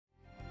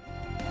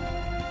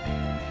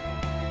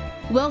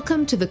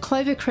Welcome to the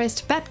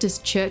Clovercrest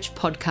Baptist Church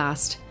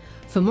podcast.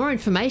 For more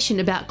information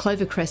about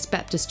Clovercrest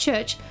Baptist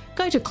Church,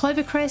 go to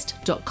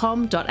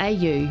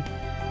clovercrest.com.au.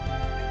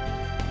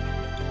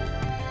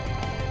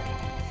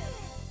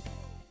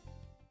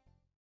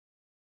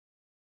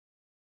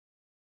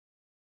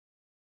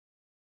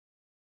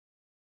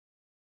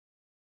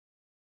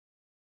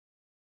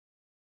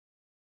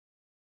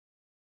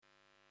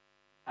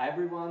 Hi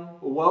everyone,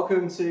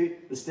 welcome to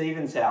the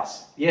Stevens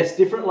house. Yes,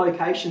 different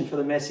location for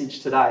the message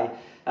today.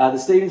 The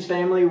Stevens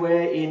family,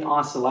 we're in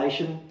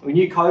isolation. We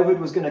knew COVID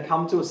was going to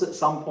come to us at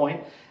some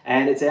point,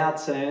 and it's our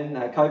turn.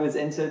 COVID's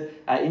entered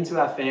into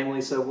our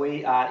family, so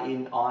we are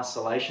in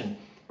isolation.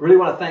 I really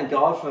want to thank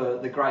God for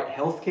the great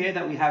healthcare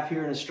that we have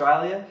here in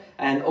Australia,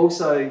 and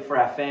also for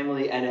our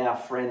family and our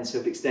friends who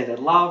have extended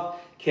love,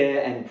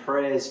 care and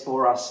prayers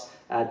for us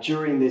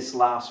during this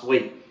last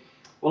week.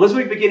 Well, as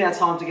we begin our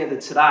time together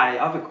today, I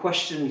have a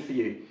question for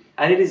you,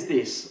 and it is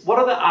this. What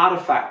are the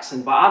artifacts,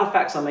 and by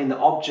artifacts I mean the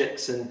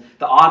objects and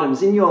the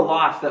items in your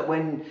life that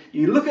when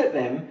you look at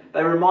them,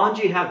 they remind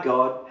you how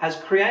God has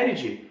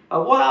created you?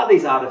 What are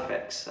these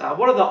artifacts?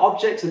 What are the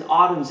objects and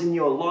items in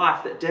your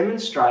life that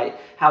demonstrate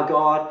how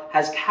God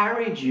has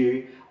carried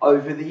you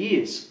over the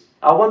years?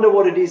 I wonder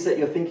what it is that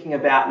you're thinking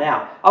about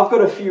now. I've got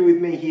a few with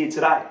me here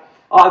today.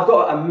 I've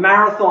got a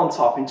marathon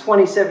top. In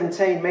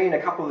 2017, me and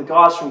a couple of the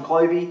guys from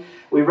Clovey,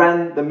 we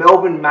ran the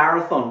Melbourne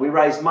Marathon. We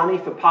raised money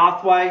for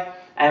Pathway,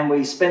 and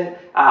we spent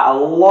a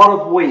lot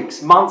of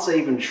weeks, months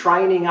even,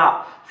 training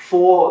up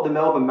for the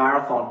Melbourne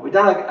Marathon. We've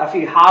done a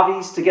few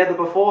halvies together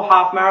before,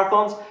 half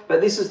marathons, but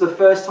this is the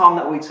first time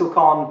that we took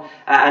on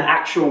an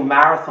actual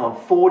marathon,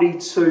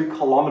 42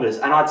 kilometres.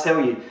 And I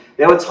tell you,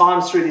 there were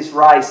times through this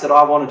race that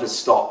I wanted to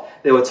stop.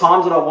 There were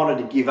times that I wanted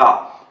to give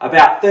up.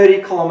 About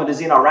 30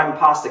 kilometres in, I ran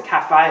past a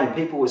cafe and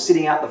people were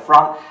sitting out the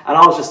front, and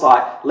I was just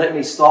like, let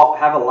me stop,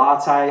 have a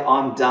latte,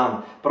 I'm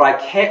done. But I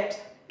kept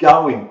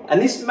going.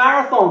 And this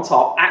marathon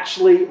top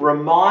actually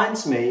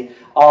reminds me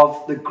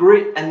of the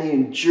grit and the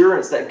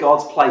endurance that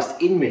God's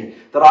placed in me,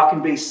 that I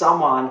can be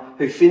someone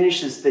who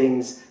finishes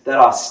things that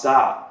I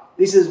start.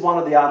 This is one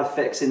of the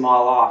artifacts in my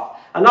life.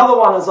 Another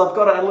one is I've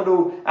got a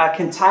little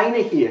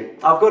container here.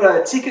 I've got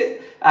a ticket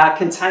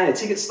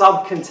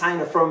stub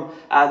container from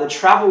the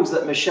travels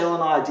that Michelle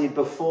and I did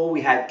before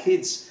we had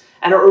kids.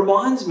 And it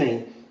reminds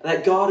me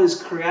that God has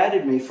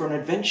created me for an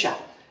adventure.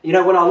 You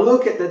know, when I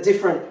look at the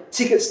different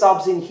ticket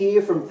stubs in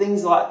here, from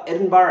things like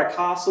Edinburgh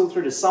Castle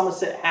through to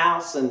Somerset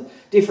House and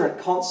different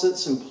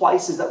concerts and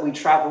places that we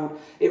travelled,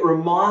 it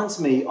reminds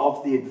me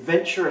of the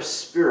adventurous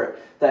spirit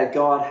that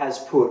God has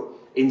put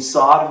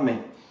inside of me.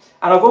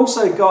 And I've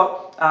also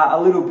got a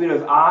little bit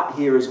of art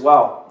here as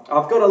well.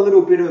 I've got a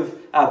little bit of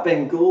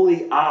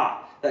Bengali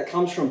art that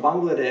comes from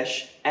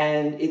Bangladesh,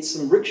 and it's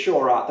some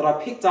rickshaw art that I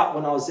picked up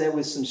when I was there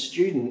with some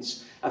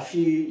students a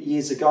few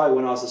years ago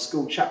when I was a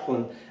school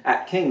chaplain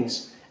at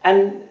King's.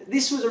 And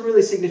this was a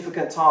really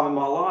significant time in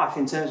my life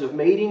in terms of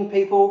meeting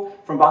people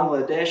from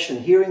Bangladesh and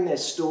hearing their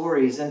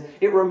stories. And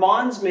it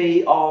reminds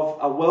me of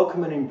a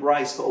welcome and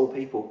embrace for all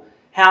people.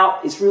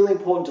 How it's really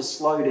important to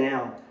slow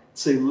down,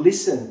 to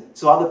listen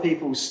to other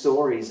people's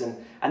stories.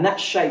 And that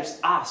shapes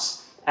us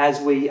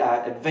as we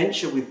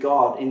adventure with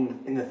God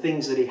in the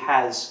things that He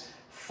has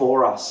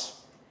for us.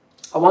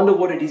 I wonder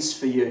what it is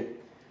for you.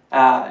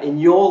 In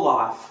your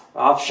life,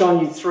 I've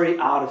shown you three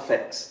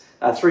artifacts,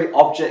 three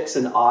objects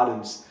and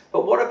items.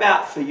 But what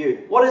about for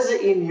you? What is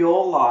it in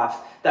your life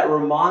that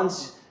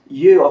reminds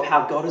you of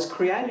how God has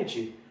created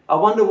you? I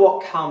wonder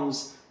what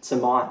comes to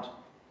mind.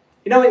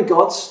 You know, in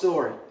God's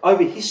story,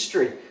 over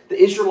history, the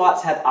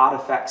Israelites had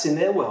artifacts in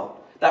their world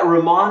that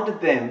reminded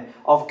them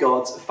of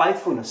God's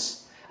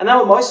faithfulness. And they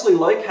were mostly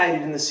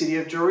located in the city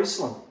of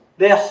Jerusalem,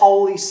 their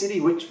holy city,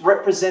 which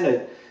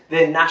represented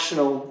their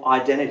national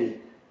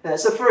identity.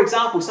 So for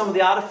example, some of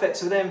the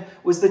artifacts for them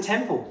was the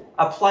temple,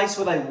 a place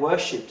where they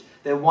worshipped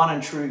their one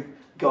and true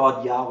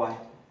God, Yahweh.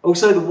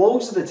 Also the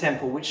walls of the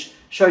temple, which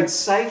showed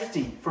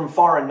safety from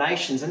foreign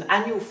nations, and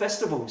annual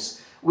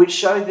festivals, which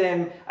showed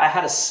them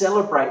how to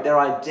celebrate their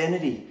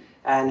identity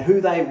and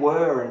who they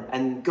were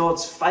and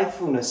God's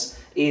faithfulness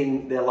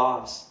in their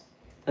lives.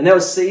 And there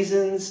were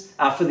seasons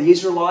for the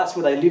Israelites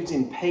where they lived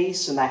in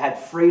peace and they had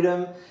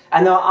freedom.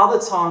 And there were other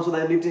times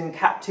where they lived in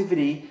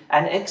captivity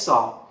and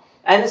exile.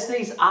 And it's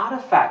these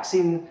artifacts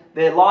in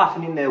their life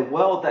and in their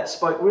world that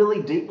spoke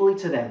really deeply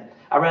to them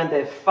around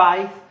their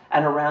faith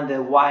and around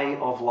their way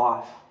of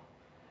life.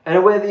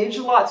 And where the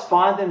Israelites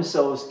find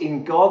themselves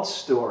in God's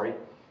story,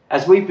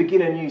 as we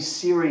begin a new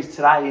series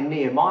today in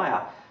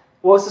Nehemiah,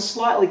 well, it's a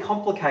slightly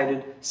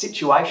complicated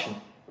situation.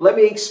 Let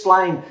me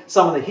explain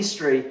some of the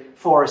history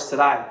for us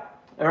today.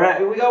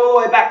 We go all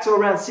the way back to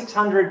around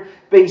 600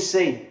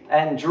 BC,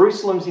 and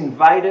Jerusalem's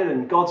invaded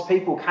and God's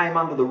people came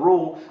under the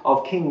rule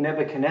of King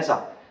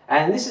Nebuchadnezzar.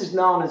 And this is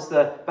known as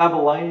the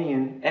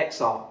Babylonian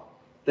exile.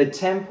 The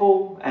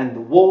temple and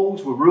the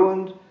walls were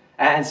ruined,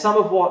 and some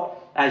of what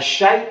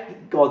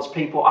shaped God's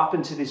people up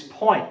until this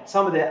point,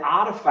 some of their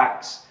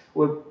artifacts,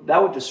 were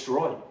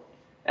destroyed.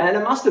 And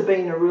it must have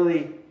been a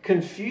really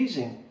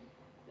confusing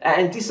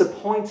and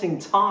disappointing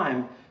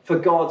time for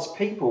God's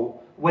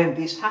people when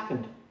this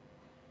happened.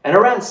 And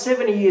around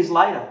 70 years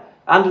later,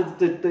 under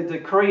the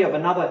decree of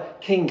another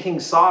king, King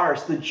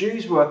Cyrus, the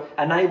Jews were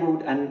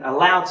enabled and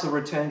allowed to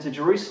return to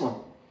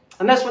Jerusalem.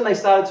 And that's when they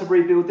started to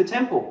rebuild the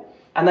temple.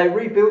 And they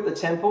rebuilt the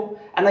temple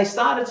and they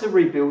started to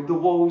rebuild the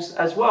walls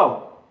as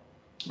well.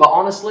 But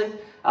honestly,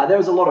 there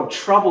was a lot of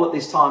trouble at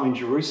this time in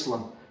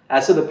Jerusalem.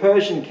 So the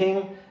Persian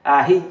king,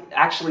 he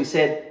actually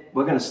said,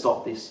 we're going to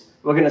stop this.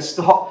 We're going to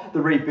stop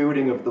the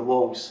rebuilding of the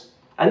walls.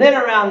 And then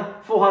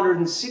around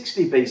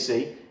 460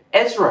 BC,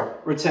 Ezra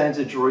returned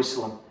to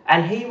Jerusalem.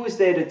 And he was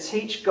there to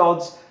teach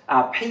God's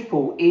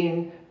people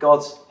in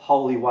God's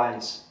holy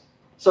ways.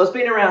 So it's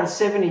been around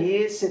 70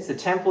 years since the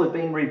temple had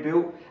been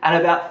rebuilt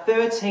and about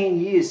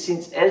 13 years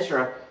since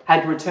Ezra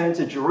had returned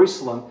to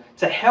Jerusalem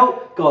to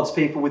help God's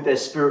people with their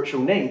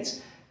spiritual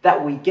needs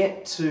that we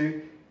get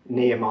to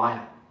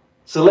Nehemiah.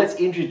 So let's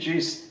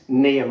introduce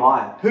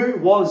Nehemiah. Who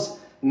was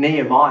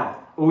Nehemiah?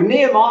 Well,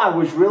 Nehemiah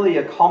was really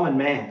a common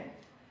man.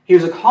 He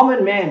was a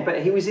common man,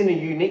 but he was in a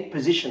unique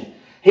position.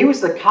 He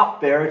was the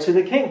cupbearer to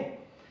the king.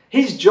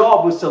 His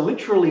job was to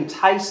literally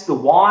taste the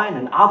wine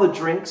and other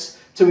drinks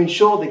to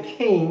ensure the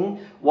king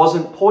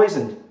wasn't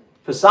poisoned.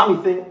 For some,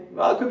 you think,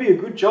 well, it could be a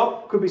good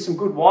job, could be some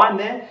good wine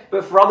there.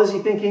 But for others,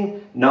 you're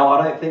thinking, no,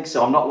 I don't think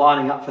so. I'm not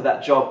lining up for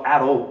that job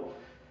at all.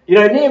 You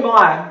know,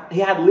 Nehemiah, he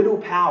had little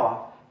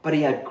power, but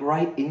he had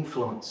great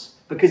influence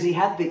because he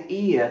had the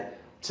ear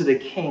to the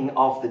king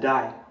of the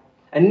day.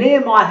 And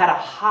Nehemiah had a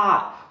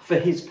heart for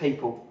his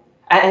people.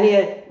 And he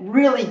had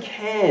really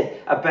cared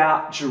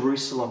about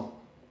Jerusalem.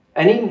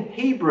 And in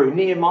Hebrew,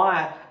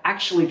 Nehemiah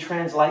actually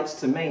translates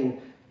to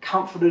mean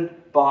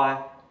comforted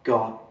by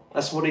God.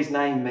 That's what his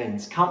name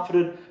means,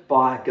 comforted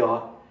by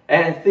God.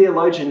 And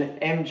theologian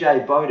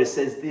M.J. Boda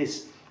says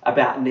this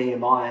about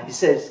Nehemiah. He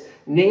says,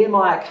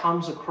 Nehemiah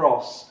comes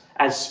across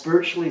as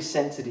spiritually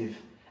sensitive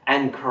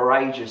and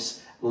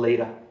courageous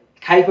leader,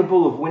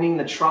 capable of winning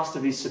the trust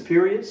of his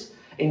superiors,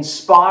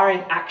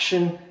 inspiring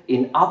action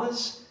in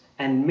others,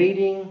 and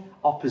meeting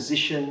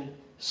opposition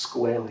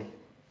squarely.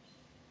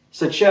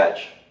 So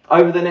church,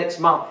 over the next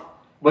month,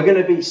 we're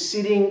going to be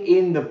sitting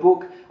in the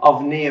book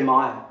of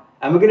Nehemiah,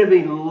 and we're going to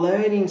be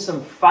learning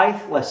some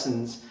faith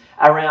lessons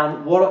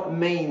around what it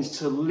means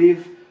to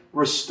live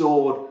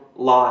restored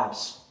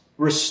lives.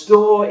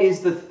 Restore is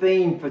the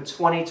theme for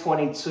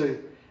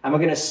 2022, and we're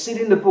going to sit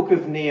in the book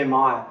of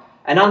Nehemiah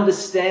and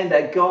understand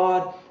that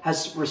God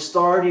has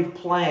restorative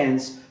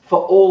plans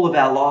for all of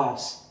our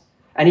lives.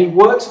 And he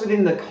works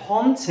within the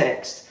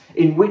context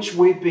in which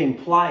we've been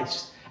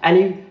placed. And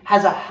he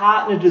has a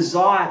heart and a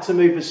desire to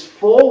move us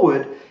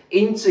forward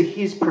into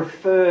his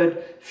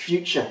preferred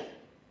future.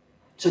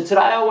 So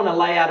today I want to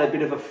lay out a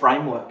bit of a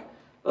framework.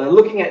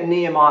 Looking at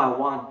Nehemiah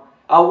 1.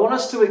 I want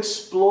us to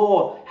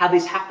explore how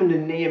this happened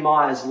in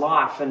Nehemiah's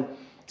life. And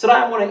today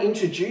I want to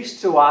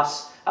introduce to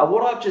us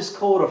what I've just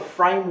called a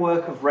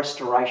framework of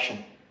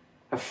restoration.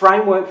 A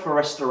framework for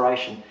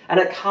restoration. And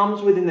it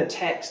comes within the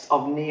text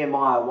of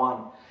Nehemiah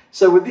 1.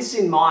 So with this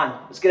in mind,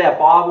 let's get our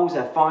Bibles,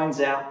 our phones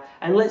out,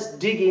 and let's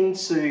dig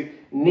into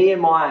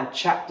Nehemiah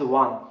chapter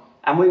 1.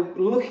 And we're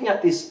looking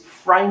at this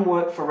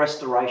framework for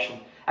restoration.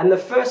 And the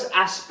first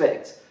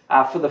aspect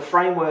for the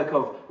framework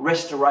of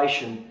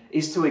restoration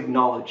is to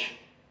acknowledge.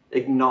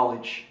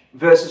 Acknowledge.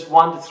 Verses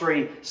 1 to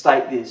 3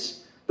 state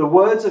this. The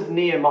words of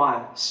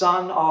Nehemiah,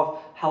 son of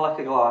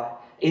Halakai,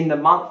 in the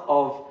month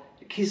of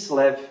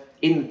Kislev,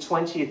 in the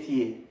 20th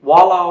year,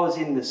 while I was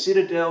in the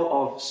citadel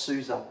of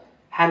Susa,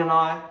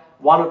 Hanani,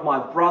 one of my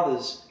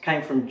brothers,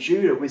 came from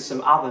Judah with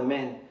some other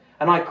men,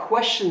 and I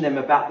questioned them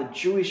about the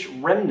Jewish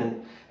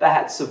remnant that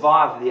had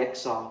survived the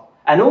exile,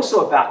 and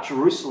also about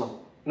Jerusalem.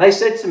 And they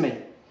said to me,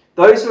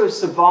 those who have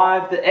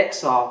survived the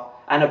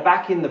exile and are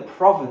back in the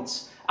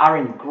province are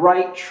in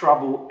great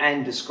trouble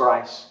and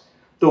disgrace.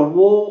 The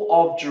wall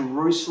of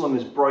Jerusalem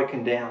is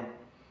broken down,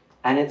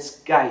 and its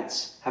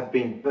gates have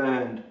been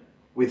burned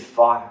with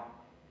fire.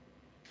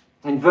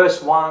 In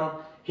verse 1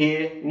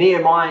 here,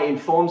 Nehemiah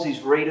informs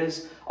his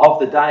readers of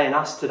the day and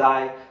us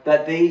today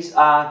that these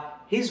are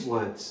his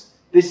words.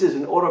 This is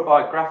an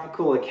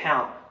autobiographical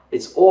account.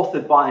 It's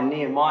authored by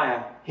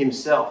Nehemiah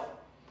himself.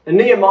 And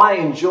Nehemiah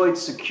enjoyed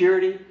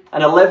security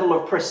and a level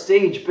of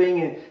prestige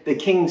being the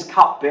king's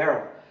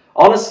cupbearer.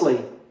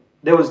 Honestly,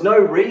 there was no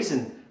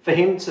reason for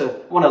him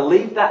to want to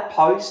leave that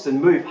post and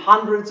move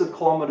hundreds of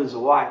kilometers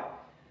away.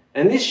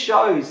 And this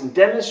shows and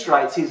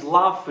demonstrates his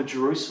love for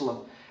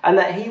Jerusalem and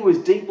that he was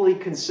deeply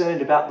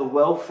concerned about the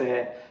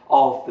welfare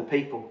of the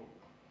people.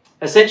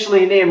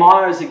 Essentially,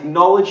 Nehemiah is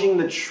acknowledging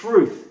the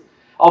truth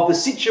of the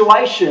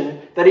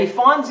situation that he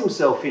finds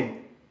himself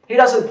in. He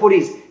doesn't put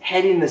his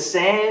head in the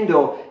sand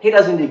or he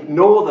doesn't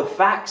ignore the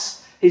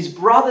facts. His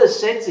brothers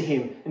said to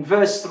him in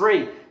verse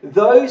 3,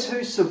 those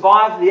who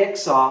survived the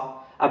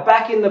exile are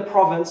back in the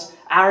province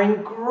are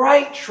in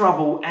great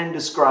trouble and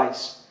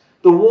disgrace.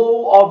 The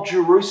wall of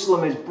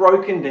Jerusalem is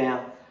broken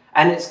down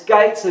and its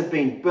gates have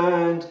been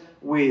burned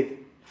with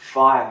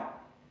fire.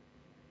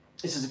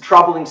 This is a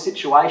troubling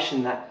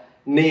situation that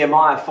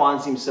Nehemiah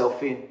finds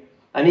himself in,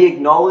 and he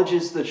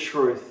acknowledges the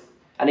truth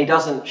and he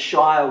doesn't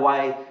shy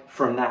away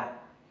from that.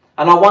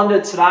 And I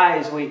wonder today,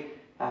 as we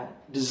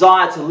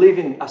desire to live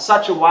in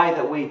such a way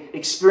that we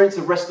experience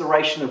the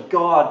restoration of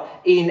God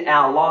in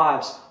our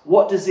lives,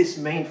 what does this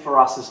mean for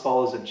us as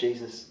followers of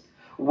Jesus?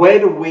 Where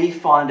do we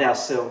find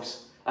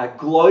ourselves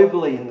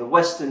globally in the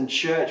Western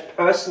church,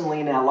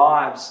 personally in our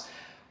lives?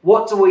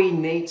 What do we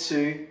need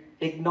to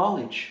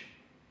acknowledge?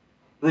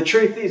 The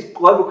truth is,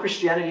 global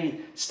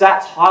Christianity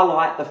stats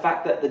highlight the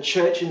fact that the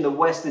church in the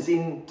West is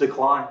in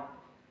decline.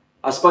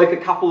 I spoke a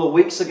couple of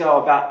weeks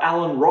ago about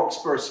Alan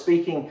Roxburgh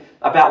speaking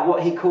about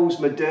what he calls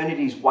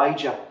modernity's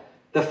wager.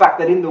 The fact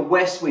that in the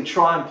West we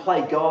try and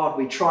play God,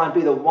 we try and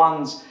be the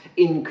ones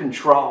in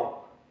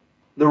control.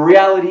 The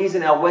reality is,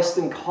 in our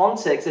Western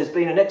context, there's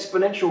been an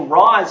exponential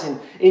rise in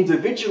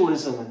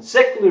individualism and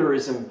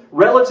secularism,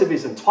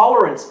 relativism,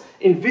 tolerance,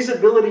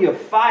 invisibility of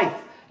faith,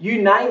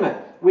 you name it.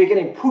 We're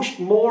getting pushed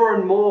more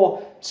and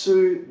more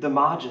to the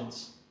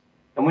margins.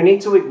 And we need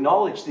to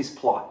acknowledge this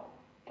plight.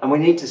 And we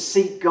need to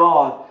seek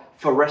God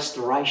for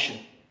restoration.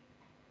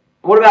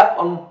 What about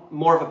on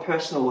more of a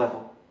personal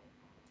level?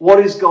 What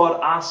is God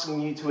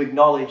asking you to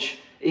acknowledge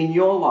in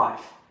your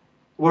life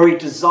where he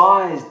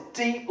desires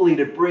deeply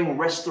to bring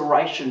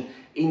restoration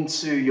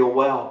into your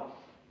world?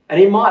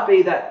 And it might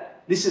be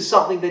that this is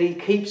something that he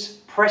keeps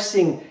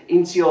pressing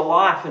into your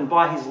life, and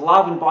by his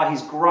love and by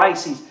his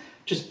grace, he's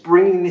just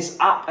bringing this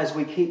up as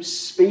we keep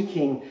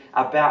speaking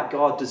about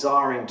God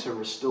desiring to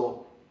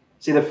restore.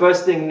 See, the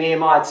first thing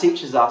Nehemiah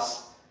teaches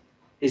us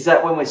is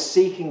that when we're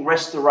seeking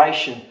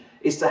restoration,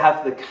 is to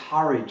have the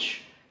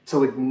courage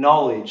to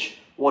acknowledge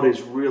what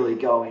is really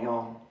going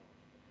on.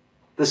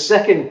 The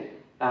second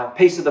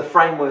piece of the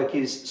framework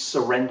is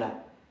surrender.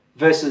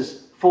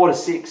 Verses 4 to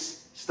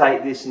 6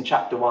 state this in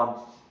chapter 1.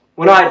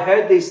 When I had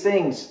heard these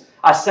things,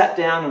 I sat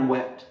down and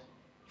wept.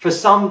 For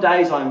some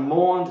days I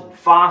mourned and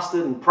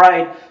fasted and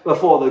prayed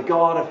before the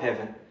God of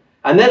heaven.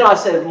 And then I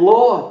said,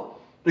 Lord,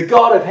 the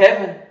God of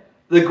heaven,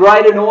 the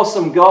great and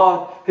awesome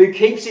God who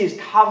keeps his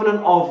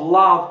covenant of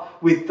love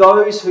with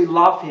those who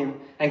love him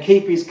and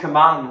keep his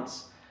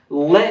commandments.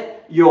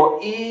 Let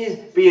your ears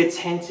be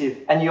attentive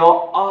and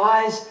your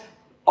eyes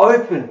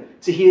open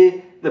to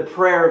hear the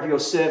prayer of your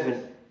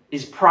servant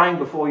is praying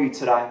before you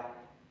today,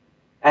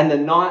 and the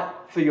night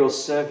for your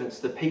servants,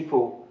 the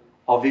people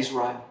of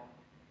Israel.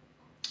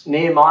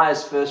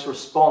 Nehemiah's first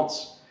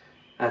response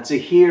to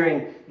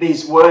hearing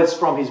these words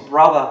from his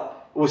brother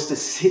was to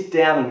sit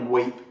down and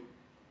weep.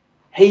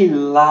 He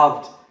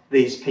loved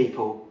these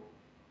people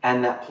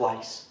and that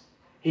place.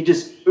 He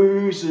just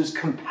oozes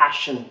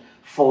compassion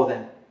for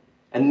them.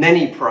 And then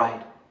he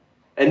prayed.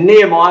 And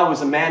Nehemiah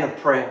was a man of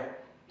prayer.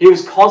 He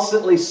was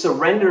constantly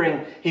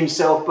surrendering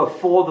himself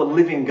before the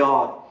living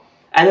God.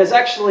 And there's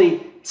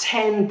actually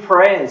 10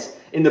 prayers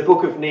in the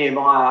book of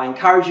Nehemiah. I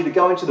encourage you to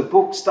go into the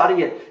book,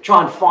 study it,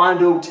 try and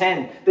find all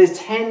 10. There's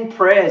 10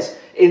 prayers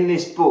in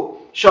this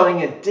book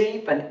showing a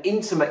deep and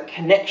intimate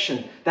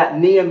connection that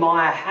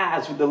Nehemiah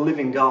has with the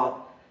living God.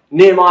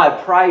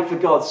 Nehemiah prayed for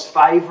God's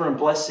favour and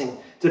blessing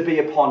to be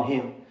upon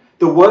him,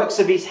 the works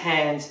of his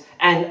hands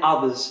and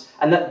others,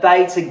 and that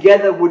they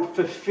together would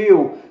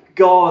fulfill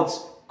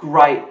God's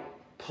great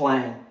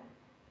plan.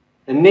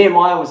 And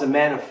Nehemiah was a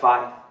man of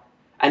faith,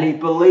 and he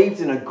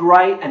believed in a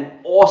great and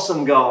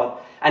awesome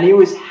God, and he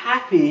was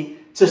happy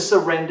to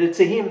surrender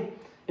to him.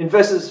 In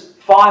verses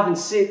 5 and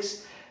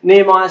 6,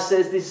 Nehemiah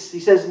says this, he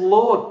says,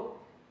 Lord,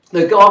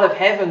 the God of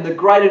heaven, the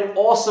great and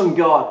awesome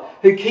God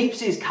who keeps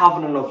his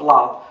covenant of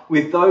love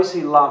with those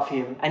who love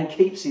him and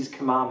keeps his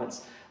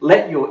commandments.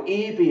 Let your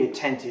ear be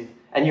attentive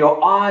and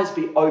your eyes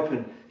be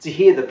open to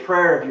hear the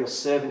prayer of your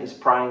servant is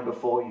praying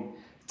before you,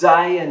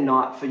 day and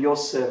night for your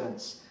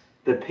servants,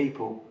 the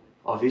people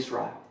of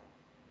Israel.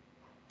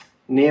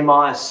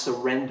 Nehemiah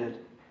surrendered.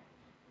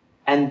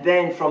 And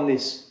then from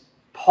this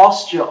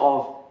posture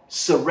of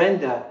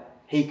surrender,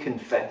 he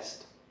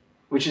confessed,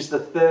 which is the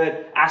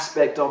third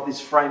aspect of this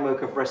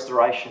framework of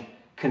restoration,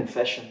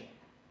 confession.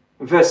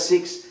 Verse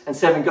 6 and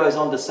 7 goes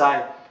on to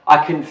say,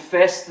 I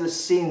confess the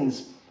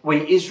sins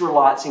we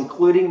Israelites,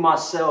 including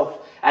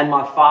myself and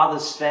my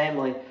father's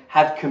family,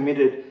 have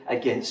committed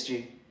against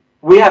you.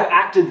 We have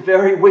acted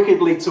very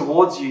wickedly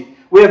towards you.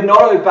 We have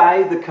not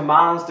obeyed the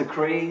commands,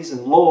 decrees,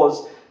 and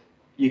laws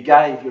you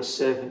gave your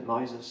servant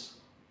Moses.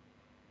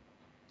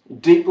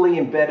 Deeply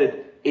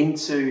embedded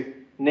into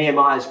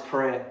Nehemiah's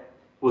prayer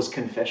was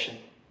confession.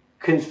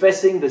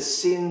 Confessing the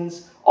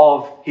sins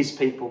of his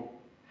people.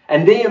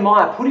 And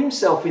Nehemiah put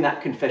himself in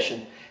that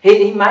confession.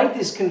 He made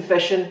this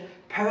confession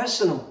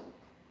personal.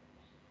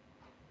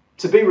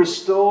 To be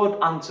restored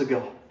unto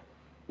God.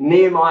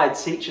 Nehemiah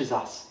teaches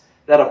us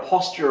that a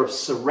posture of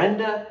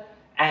surrender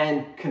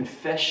and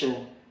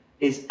confession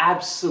is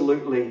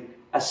absolutely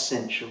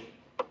essential.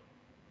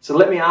 So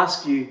let me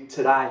ask you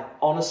today,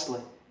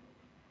 honestly,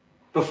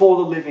 before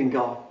the living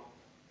God,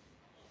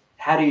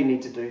 how do you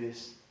need to do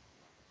this?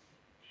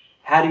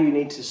 How do you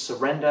need to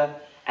surrender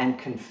and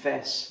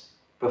confess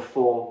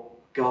before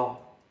God?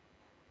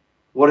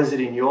 What is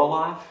it in your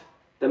life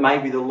that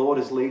maybe the Lord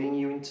is leading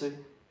you into,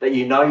 that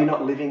you know you're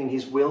not living in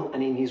his will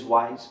and in his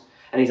ways,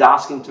 and he's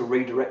asking to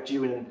redirect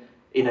you in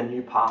in a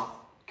new path.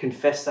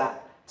 Confess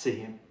that to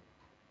him.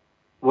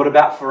 What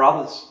about for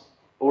others?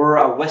 Or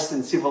a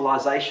Western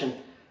civilization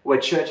where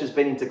church has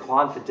been in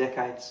decline for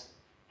decades?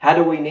 How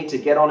do we need to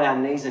get on our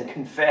knees and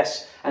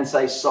confess and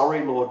say,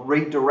 sorry, Lord,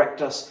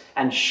 redirect us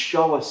and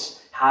show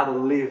us how to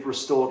live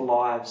restored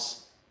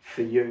lives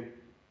for you?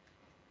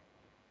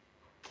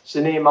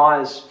 So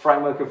Nehemiah's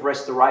framework of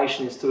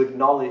restoration is to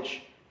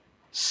acknowledge,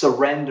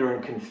 surrender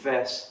and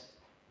confess.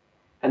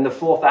 And the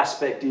fourth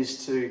aspect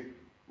is to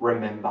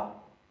remember.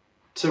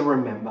 To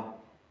remember.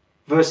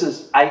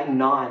 Verses 8 and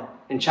 9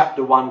 in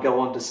chapter 1 go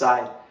on to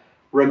say,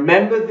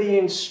 remember the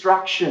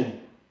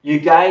instruction you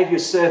gave your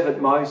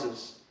servant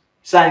Moses,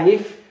 saying,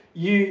 if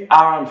you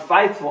are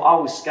unfaithful, I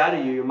will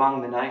scatter you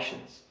among the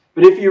nations.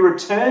 But if you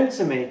return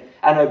to me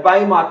and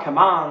obey my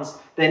commands,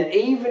 then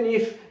even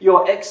if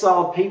your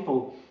exiled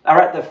people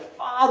are at the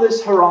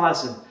farthest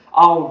horizon,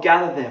 I will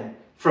gather them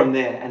from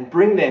there and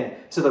bring them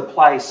to the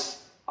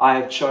place I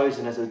have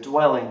chosen as a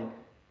dwelling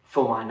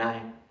for my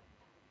name.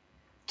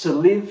 To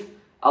live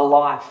a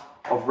life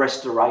of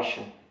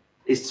restoration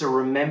is to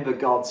remember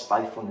God's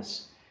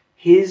faithfulness,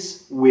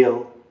 his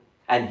will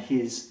and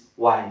his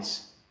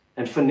ways.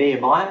 And for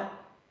Nehemiah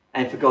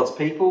and for God's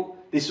people,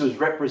 this was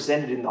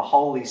represented in the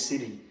holy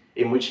city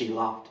in which he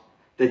loved.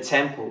 The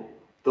temple,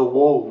 the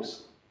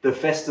walls, the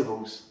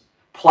festivals,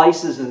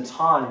 places and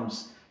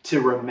times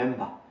to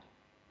remember.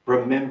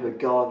 Remember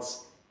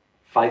God's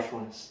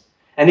faithfulness.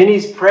 And in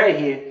his prayer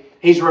here,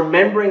 he's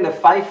remembering the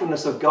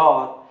faithfulness of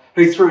God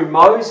who through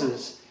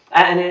Moses,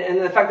 and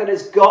the fact that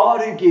it's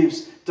God who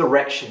gives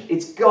direction.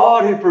 It's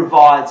God who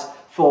provides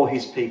for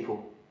his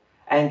people.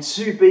 And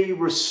to be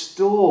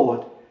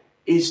restored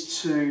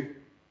is to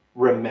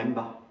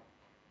remember.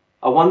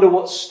 I wonder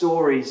what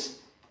stories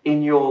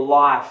in your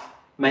life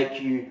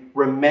make you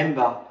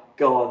remember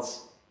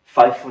God's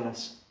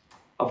faithfulness.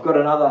 I've got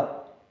another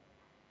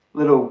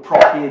little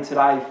prop here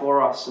today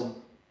for us, and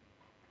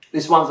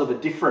this one's of a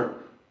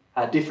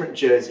different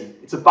jersey.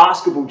 It's a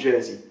basketball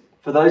jersey.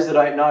 For those that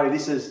don't know,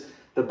 this is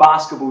the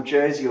basketball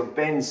jersey of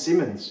Ben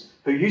Simmons,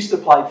 who used to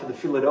play for the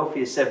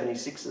Philadelphia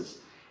 76ers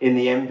in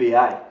the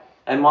NBA.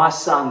 And my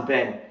son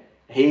Ben,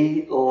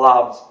 he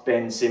loved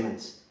Ben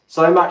Simmons.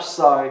 So much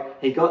so,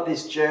 he got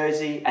this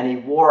jersey and he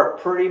wore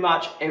it pretty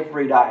much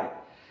every day.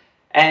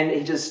 And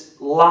he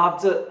just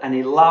loved it and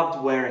he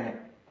loved wearing it.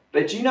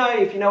 But do you know,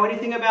 if you know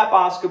anything about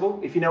basketball,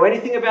 if you know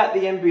anything about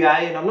the NBA,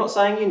 and I'm not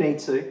saying you need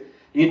to,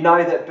 you'd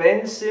know that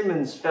Ben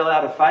Simmons fell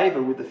out of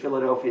favour with the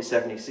Philadelphia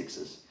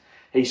 76ers.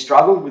 He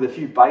struggled with a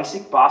few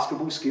basic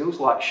basketball skills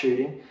like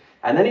shooting,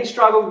 and then he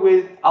struggled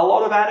with a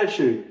lot of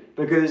attitude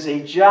because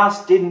he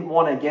just didn't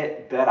want to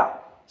get better.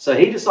 So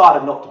he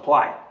decided not to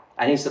play,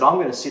 and he said, I'm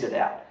going to sit it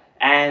out.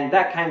 And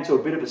that came to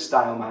a bit of a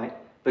stalemate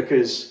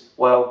because,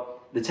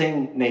 well, the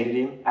team needed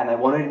him and they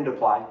wanted him to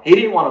play. He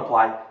didn't want to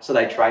play, so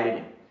they traded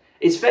him.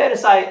 It's fair to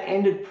say it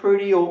ended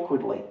pretty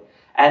awkwardly.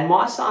 And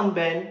my son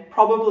Ben,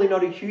 probably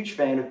not a huge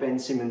fan of Ben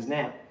Simmons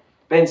now.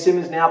 Ben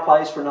Simmons now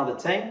plays for another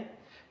team.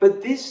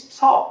 But this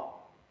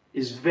top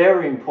is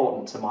very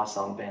important to my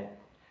son Ben.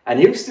 And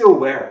he'll still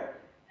wear it.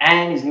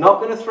 And he's not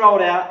going to throw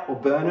it out or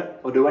burn it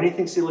or do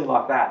anything silly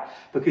like that,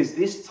 because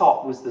this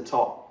top was the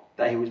top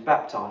that he was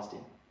baptized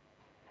in.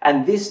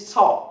 And this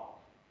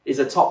top is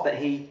a top that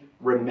he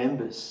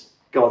remembers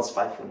God's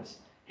faithfulness.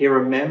 He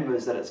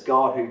remembers that it's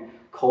God who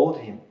called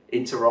him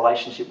into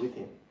relationship with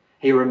him.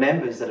 He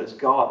remembers that it's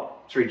God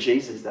through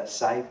Jesus that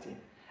saved him.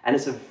 And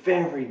it's a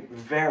very,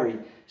 very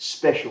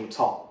special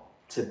top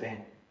to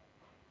Ben.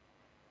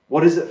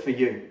 What is it for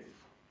you?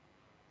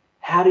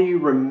 How do you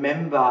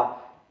remember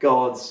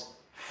God's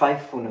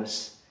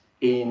faithfulness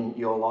in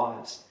your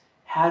lives?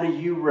 How do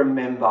you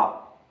remember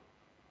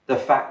the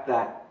fact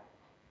that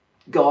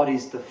God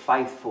is the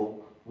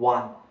faithful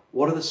one?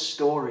 What are the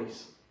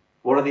stories?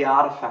 What are the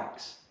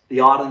artifacts,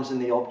 the items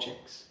and the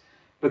objects?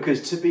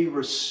 Because to be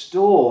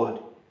restored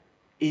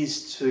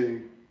is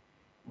to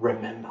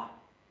remember.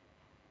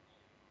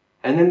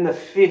 And then the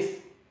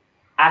fifth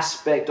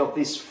aspect of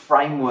this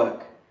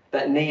framework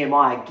that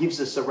Nehemiah gives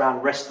us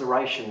around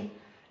restoration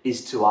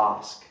is to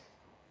ask.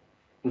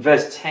 And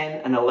verse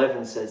 10 and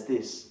 11 says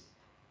this: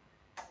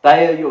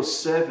 they are your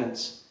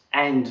servants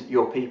and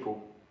your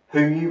people,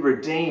 whom you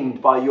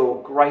redeemed by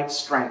your great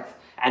strength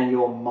and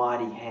your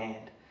mighty hand.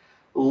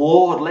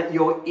 Lord, let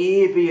your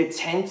ear be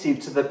attentive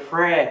to the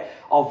prayer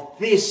of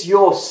this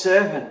your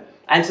servant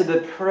and to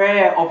the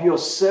prayer of your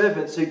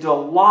servants who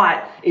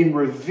delight in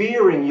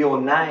revering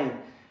your name.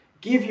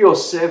 Give your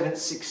servant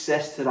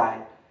success today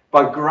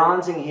by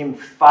granting him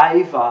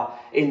favour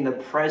in the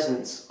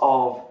presence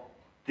of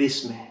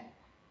this man.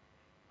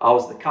 I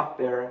was the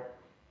cupbearer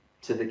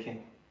to the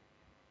king.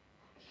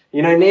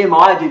 You know,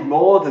 Nehemiah did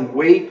more than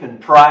weep and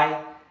pray.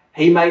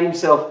 He made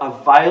himself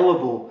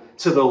available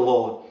to the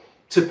Lord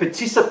to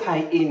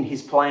participate in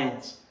his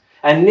plans.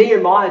 And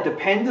Nehemiah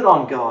depended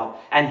on God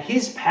and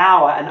his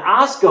power and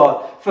asked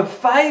God for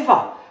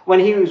favour when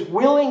he was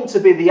willing to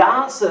be the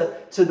answer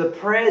to the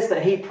prayers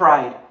that he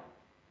prayed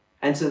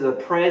and to the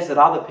prayers that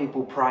other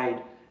people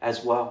prayed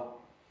as well.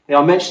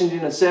 Now, I mentioned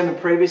in a sermon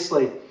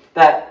previously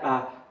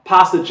that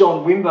Pastor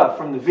John Wimber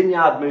from the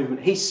Vineyard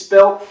Movement, he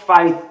spelt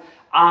faith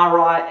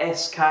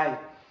R-I-S-K.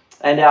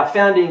 And our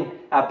founding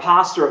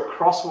pastor at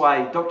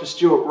Crossway, Dr.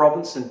 Stuart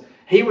Robinson,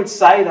 he would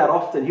say that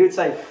often. He would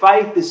say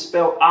faith is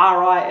spelled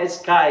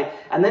R-I-S-K.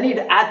 And then he'd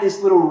add this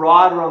little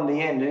rider on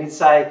the end and he'd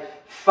say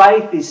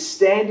faith is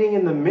standing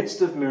in the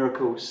midst of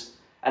miracles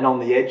and on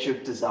the edge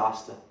of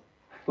disaster.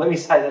 Let me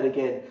say that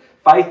again.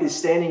 Faith is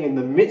standing in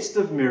the midst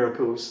of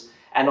miracles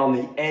and on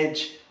the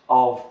edge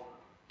of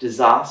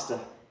disaster.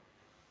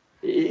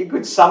 It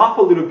could sum up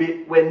a little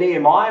bit where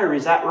Nehemiah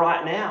is at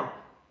right now.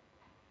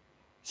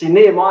 See,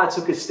 Nehemiah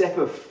took a step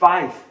of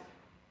faith.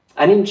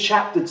 And in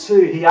chapter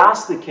 2, he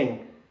asked the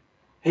king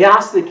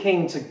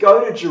to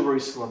go to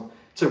Jerusalem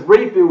to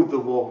rebuild the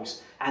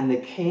walls. And the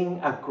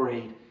king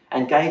agreed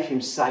and gave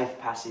him safe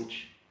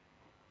passage.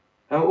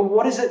 And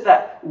what is it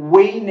that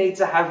we need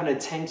to have an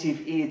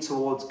attentive ear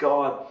towards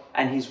God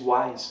and his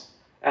ways?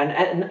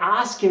 And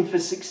ask him for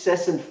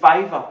success and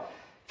favour,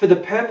 for the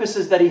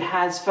purposes that he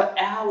has for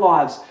our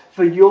lives,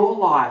 for your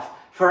life,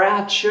 for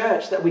our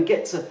church, that we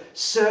get to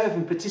serve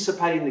and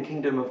participate in the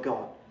kingdom of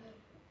God,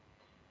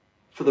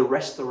 for the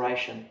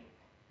restoration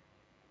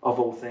of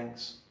all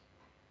things.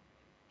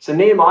 So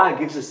Nehemiah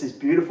gives us this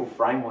beautiful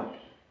framework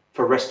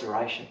for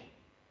restoration.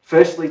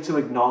 Firstly, to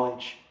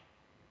acknowledge,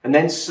 and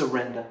then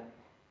surrender,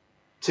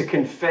 to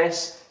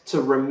confess,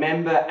 to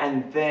remember,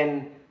 and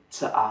then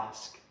to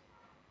ask.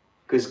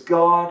 Because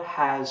God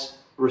has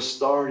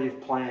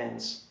restorative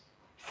plans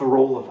for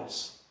all of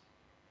us.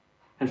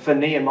 And for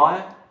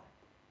Nehemiah,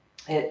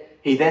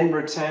 he then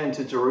returned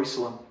to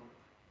Jerusalem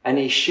and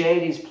he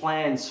shared his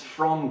plans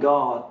from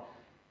God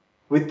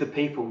with the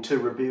people to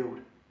rebuild.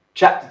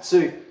 Chapter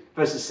 2,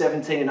 verses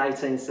 17 and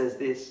 18 says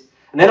this.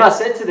 And then I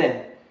said to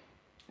them,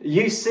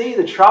 you see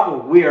the trouble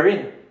we are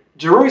in.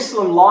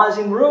 Jerusalem lies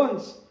in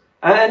ruins,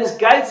 and its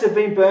gates have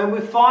been burned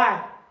with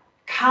fire.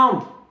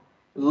 Come,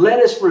 let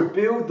us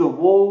rebuild the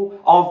wall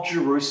of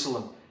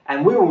Jerusalem,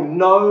 and we will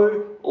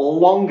no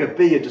longer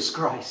be a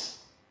disgrace.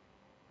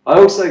 I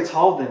also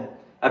told them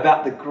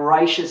about the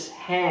gracious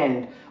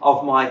hand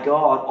of my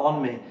God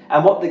on me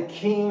and what the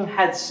king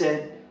had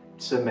said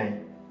to me.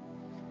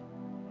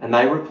 And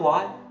they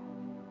replied,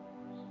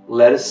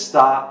 let us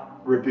start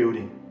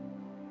rebuilding.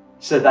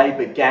 So they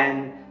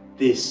began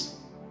this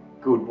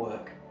good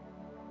work.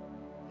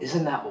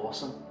 Isn't that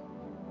awesome?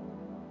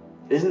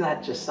 Isn't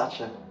that just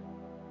such a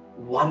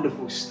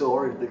wonderful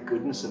story of the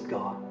goodness of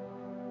God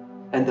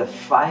and the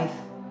faith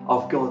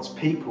of God's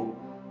people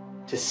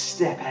to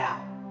step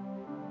out,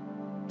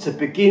 to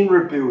begin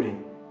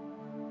rebuilding,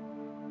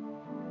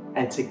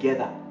 and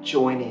together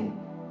join in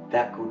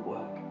that good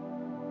work?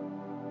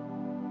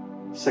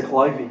 So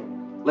Clovey,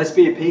 let's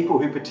be a people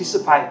who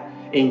participate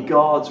in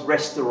God's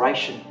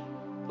restoration.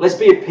 Let's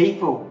be a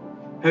people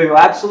who are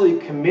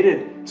absolutely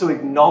committed to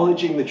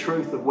acknowledging the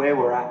truth of where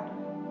we're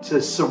at,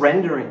 to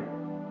surrendering,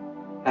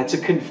 to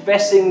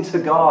confessing to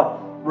God,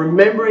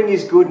 remembering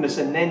his goodness,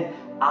 and then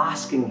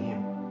asking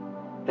him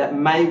that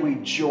may we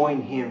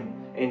join him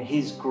in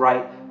his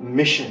great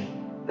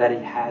mission that he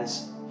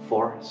has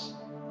for us.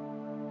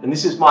 And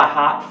this is my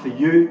heart for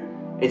you.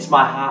 It's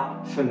my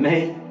heart for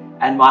me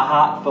and my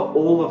heart for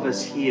all of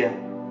us here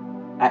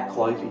at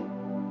Clovey.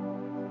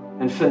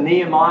 And for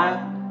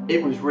Nehemiah,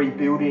 it was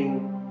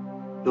rebuilding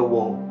the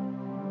wall.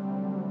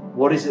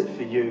 What is it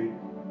for you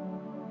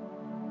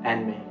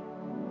and me?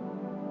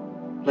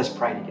 Let's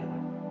pray together.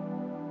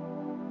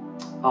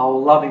 Oh,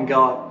 loving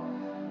God,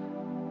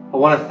 I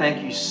want to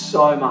thank you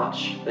so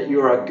much that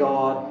you're a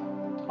God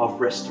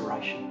of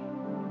restoration.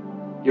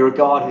 You're a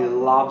God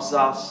who loves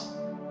us.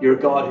 You're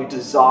a God who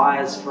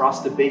desires for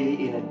us to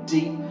be in a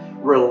deep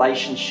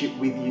relationship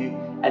with you.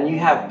 And you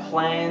have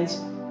plans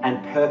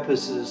and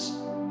purposes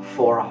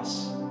for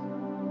us.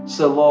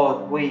 So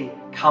Lord, we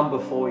come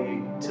before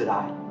you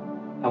today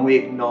and we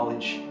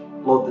acknowledge,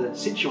 Lord, the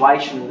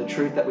situation and the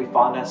truth that we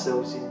find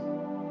ourselves in.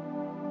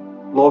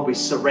 Lord, we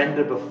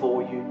surrender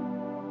before you.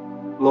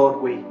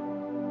 Lord, we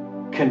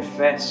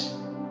confess,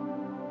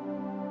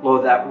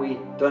 Lord, that we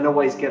don't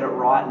always get it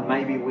right, and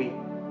maybe we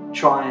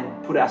try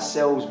and put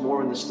ourselves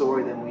more in the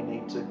story than we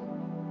need to.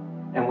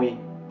 And we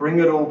bring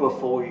it all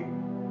before you.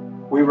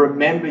 We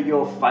remember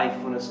your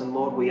faithfulness, and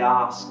Lord, we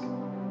ask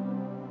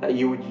that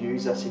you would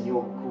use us in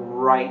your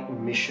great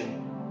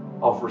mission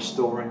of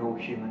restoring all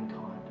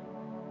humankind.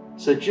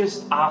 So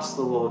just ask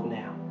the Lord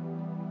now,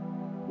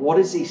 what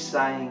is he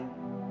saying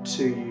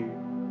to you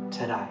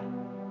today?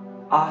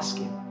 Ask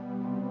him.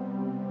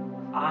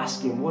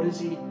 Ask him, what is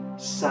he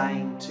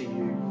saying to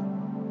you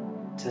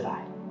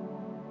today?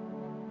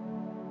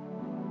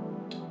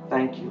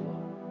 Thank you,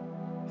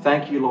 Lord.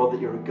 Thank you, Lord,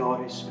 that you're a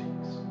God who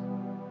speaks.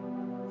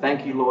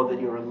 Thank you, Lord,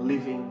 that you're a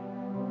living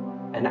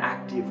and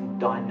active and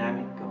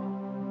dynamic God.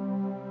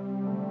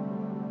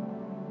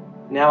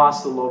 Now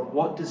ask the Lord,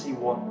 what does he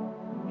want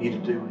you to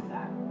do with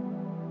that?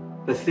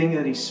 The thing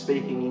that he's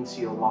speaking into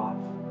your life.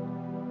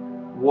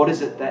 What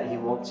is it that he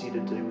wants you to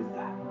do with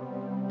that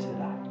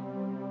today?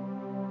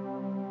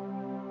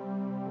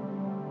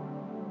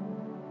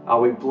 Oh,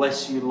 we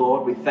bless you,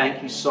 Lord. We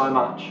thank you so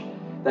much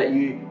that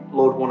you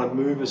Lord, want to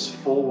move us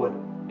forward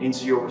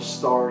into your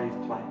restorative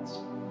plans.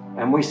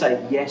 And we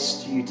say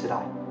yes to you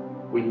today.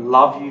 We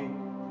love you.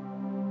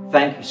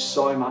 Thank you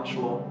so much,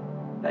 Lord,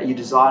 that you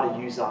desire to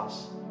use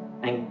us.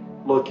 And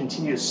Lord,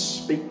 continue to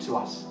speak to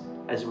us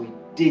as we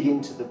dig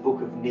into the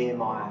book of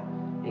Nehemiah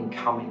in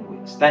coming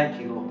weeks.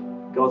 Thank you,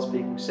 Lord. God's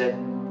people said,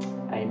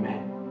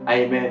 amen.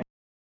 Amen.